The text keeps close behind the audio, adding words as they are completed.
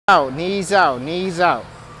Knees out, knees out.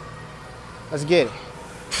 Let's get it.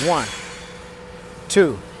 1,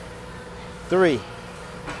 2, 3,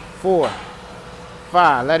 4,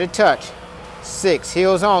 5. Let it touch. 6.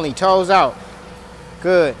 Heels only, toes out.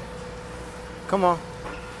 Good. Come on.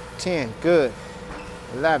 10. Good.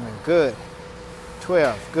 11. Good.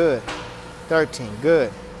 12. Good. 13.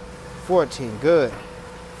 Good. 14. Good.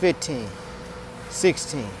 15.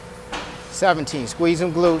 16. 17. Squeeze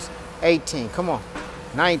them glutes. 18. Come on.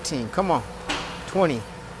 19. Come on. 20.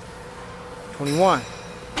 21.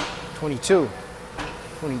 22.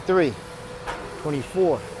 23.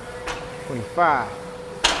 24. 25.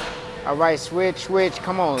 All right, switch, switch.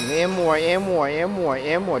 Come on. In more, in more, in more,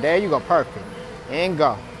 in more. There you go. Perfect. And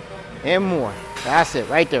go. In more. That's it.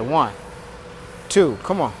 Right there. 1, 2.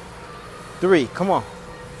 Come on. 3. Come on.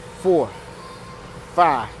 4.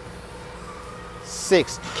 5.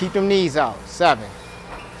 6. Keep them knees out. 7.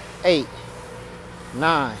 8.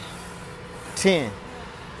 9. 10.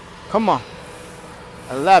 Come on.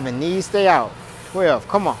 11. Knees stay out. 12.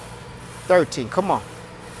 Come on. 13. Come on.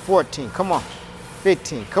 14. Come on.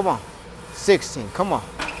 15. Come on. 16. Come on.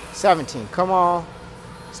 17. Come on.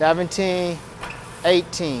 17.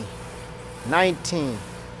 18. 19.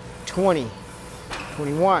 20.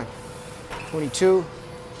 21. 22.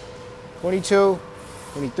 22.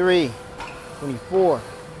 23. 24.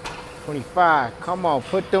 25. Come on.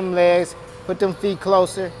 Put them legs. Put them feet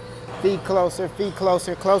closer. Feet closer. Feet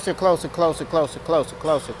closer. Closer, closer, closer, closer, closer,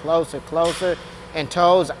 closer, closer, closer. And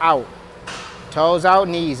toes out. Toes out,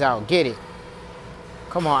 knees out. Get it.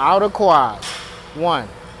 Come on. Outer quads. 1,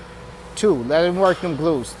 2. Let him work them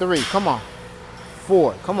glutes. 3. Come on.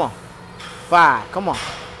 4. Come on. 5. Come on.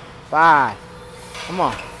 5. Come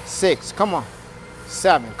on. 6. Come on.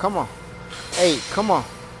 7. Come on. 8. Come on.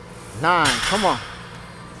 9. Come on.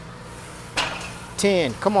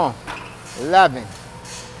 10. Come on. 11.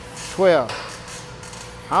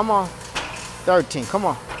 12. Come on. 13. Come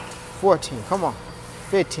on. 14. Come on.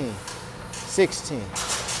 15. 16.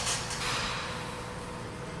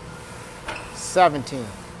 17.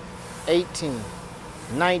 18.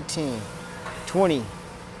 19. 20.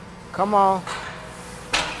 Come on.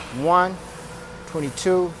 1.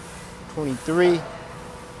 22. 23.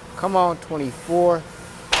 Come on. 24.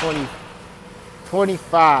 20.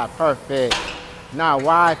 25. Perfect. Now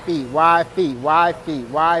wide feet, wide feet, wide feet,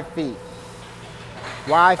 wide feet.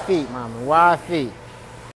 Wide feet, mama, wide feet.